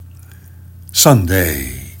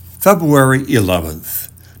Sunday, February 11th,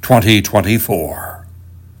 2024.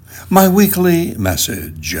 My weekly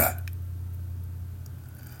message.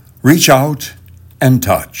 Reach out and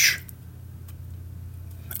touch.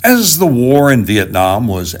 As the war in Vietnam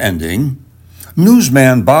was ending,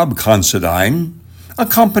 newsman Bob Considine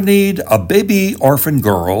accompanied a baby orphan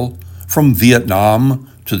girl from Vietnam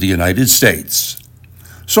to the United States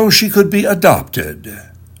so she could be adopted.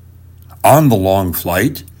 On the long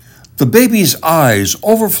flight, the baby's eyes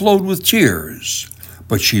overflowed with tears,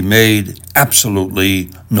 but she made absolutely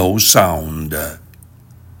no sound.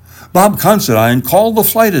 Bob Considine called the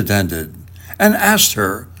flight attendant and asked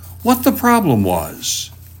her what the problem was.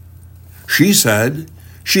 She said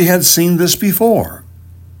she had seen this before.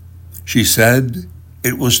 She said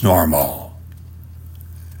it was normal.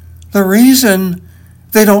 The reason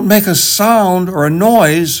they don't make a sound or a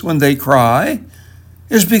noise when they cry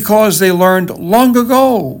is because they learned long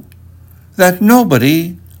ago that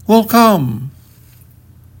nobody will come.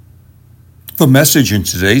 The message in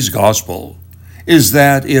today's gospel is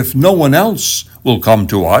that if no one else will come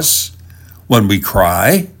to us when we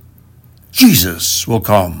cry, Jesus will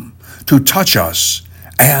come to touch us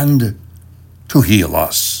and to heal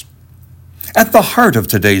us. At the heart of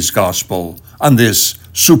today's gospel on this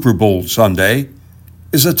Super Bowl Sunday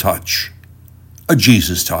is a touch, a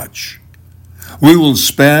Jesus touch. We will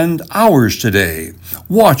spend hours today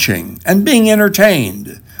watching and being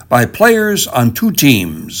entertained by players on two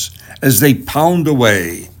teams as they pound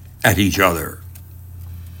away at each other.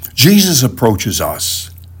 Jesus approaches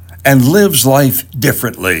us and lives life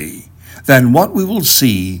differently than what we will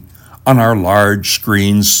see on our large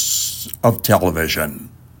screens of television.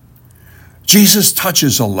 Jesus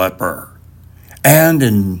touches a leper, and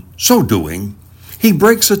in so doing, he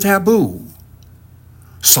breaks a taboo.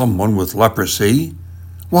 Someone with leprosy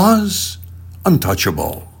was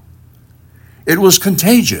untouchable. It was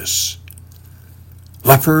contagious.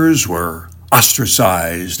 Lepers were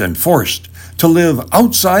ostracized and forced to live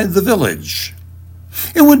outside the village.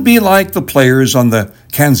 It would be like the players on the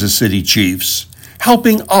Kansas City Chiefs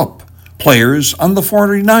helping up players on the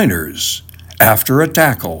 49ers after a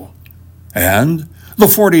tackle, and the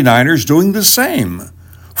 49ers doing the same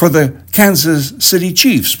for the Kansas City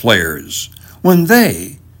Chiefs players when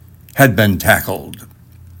they had been tackled.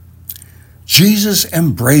 Jesus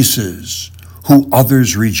embraces who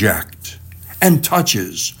others reject and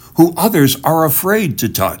touches who others are afraid to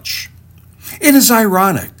touch. It is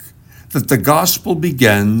ironic that the gospel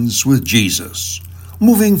begins with Jesus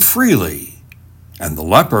moving freely and the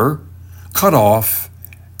leper cut off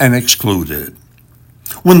and excluded.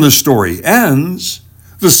 When the story ends,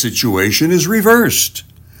 the situation is reversed.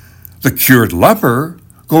 The cured leper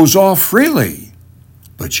goes off freely,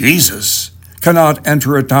 but Jesus cannot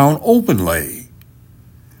enter a town openly.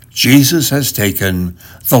 Jesus has taken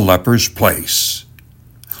the leper's place.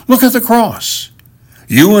 Look at the cross.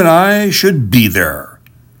 You and I should be there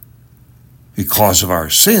because of our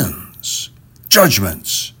sins,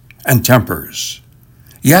 judgments, and tempers.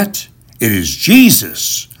 Yet it is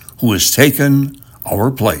Jesus who has taken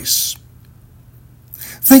our place.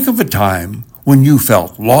 Think of a time when you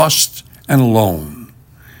felt lost and alone,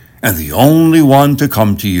 and the only one to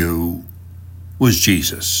come to you was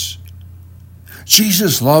Jesus.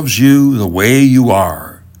 Jesus loves you the way you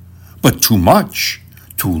are, but too much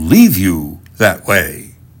to leave you that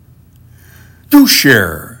way. Do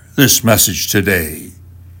share this message today.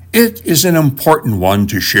 It is an important one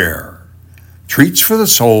to share.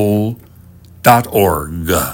 treatsforthesoul.org